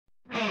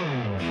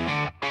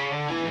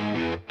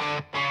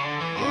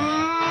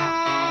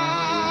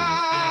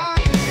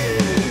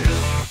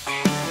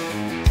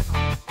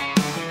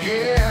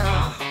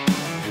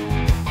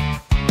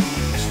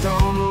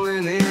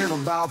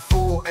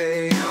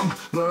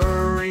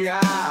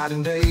tired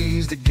and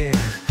dazed again.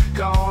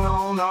 Gone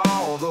on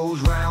all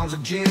those rounds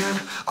of gin,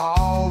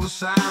 all the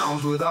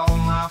sounds with all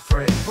my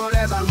friends. But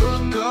as I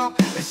look up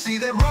and see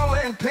that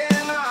rolling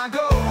pin, I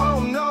go,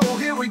 oh no,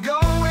 here we go.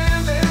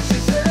 And then she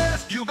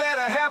says, you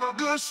better have a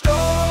good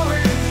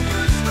story.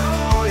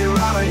 Oh, you're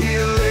out of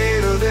here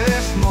later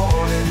this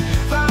morning.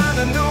 Find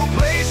a new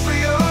place for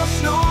your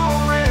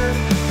snoring.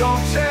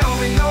 Don't tell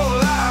me no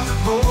lies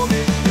for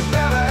me. You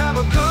better have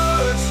a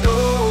good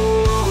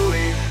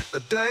story, a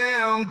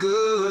damn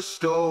good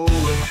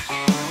story.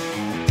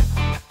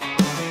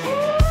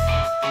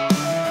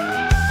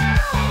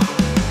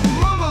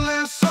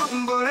 Mumbling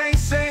something but ain't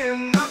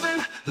saying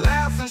nothing.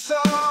 Laughing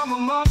some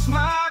amongst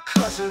my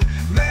cussin.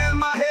 Man,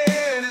 my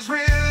head is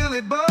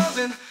really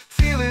buzzing.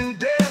 Feeling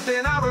dead,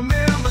 then I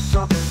remember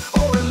something.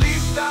 Or at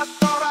least I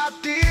thought I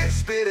did.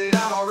 Spit it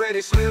out,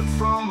 already slipped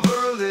from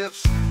her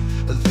lips.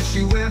 Then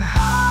she went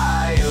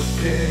higher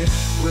pitch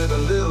with a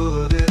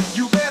little of this.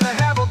 You better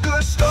have a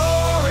good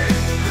story.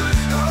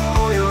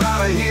 Oh, you're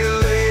out of here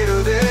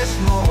later this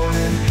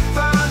morning.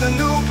 Find a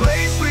new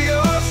place for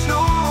your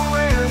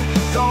snoring.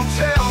 Don't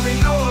tell me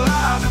no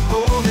lies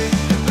for me.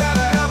 You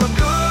better have a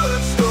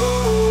good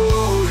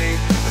story,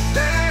 a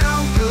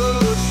damn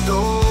good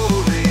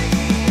story.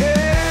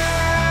 Yeah,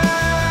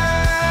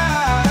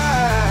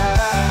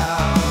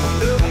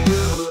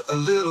 a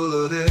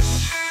little of this.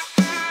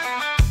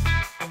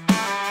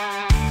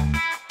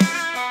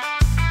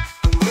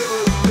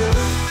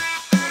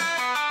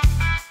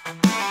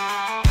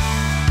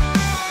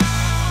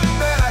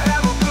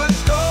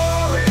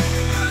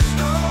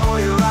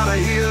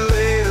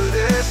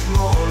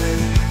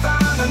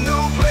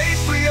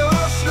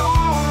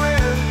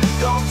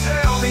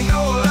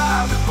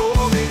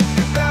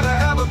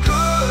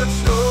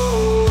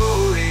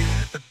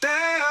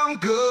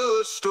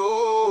 Good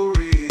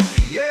story,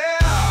 yeah.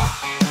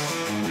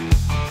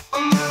 A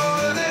little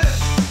of this.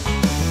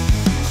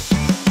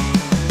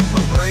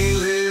 My brain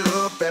lit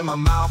up and my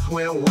mouth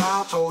went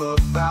wild. Told her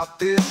about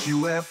this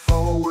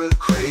UFO with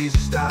crazy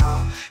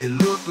style. It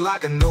looked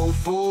like an old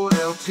Ford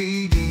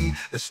LTD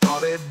that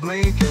started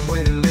blinking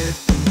when it lit.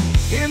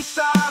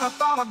 Inside I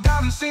thought I'd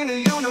gotten seen the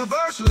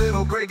universe.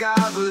 Little gray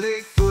guys with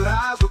 8-foot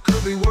eyes, what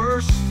could be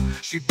worse?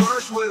 She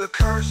burst with a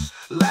curse,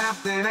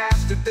 laughed and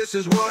asked if this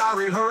is what I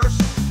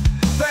rehearsed.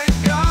 Thank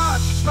God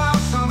she smiled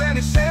some and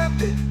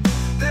accepted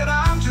that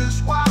I'm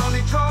just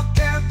wildly drunk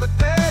and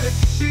pathetic.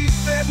 She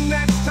said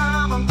next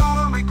time I'm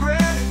gonna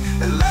regret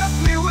it, and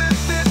left me with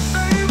this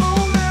same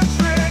old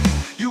metric.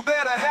 You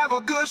better have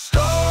a good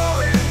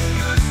story.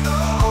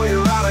 Oh,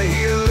 you're out of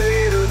here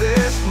later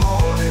this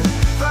morning.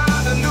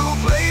 Find a new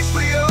place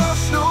for your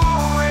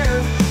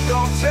snoring.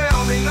 Don't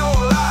tell me no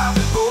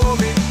lies for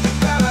me. You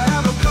better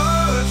have a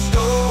good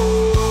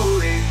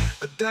story,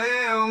 a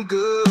damn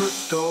good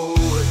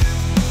story.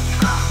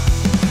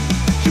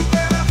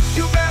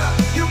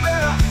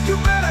 You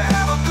better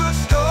have a good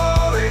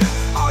story.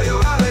 Oh,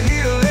 you're out of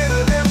here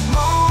later this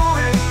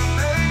morning.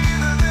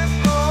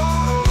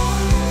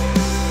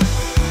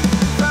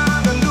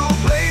 Find a new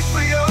place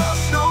for your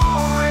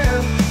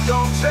snoring.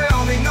 Don't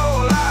tell me no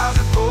lies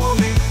for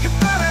me. You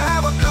better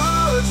have a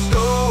good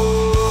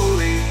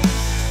story.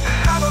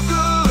 Have a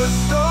good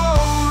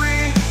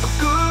story. A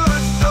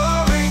good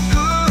story,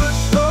 good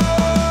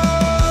story.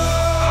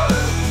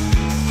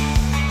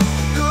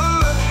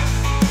 Good.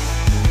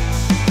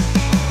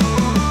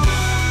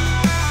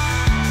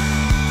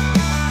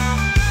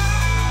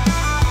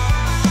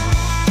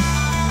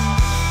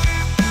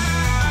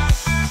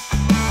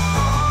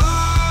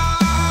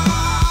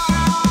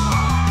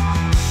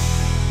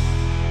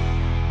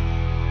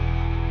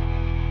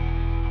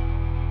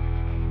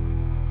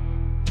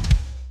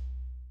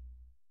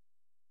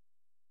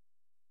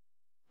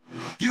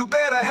 You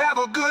better have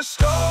a good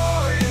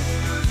story.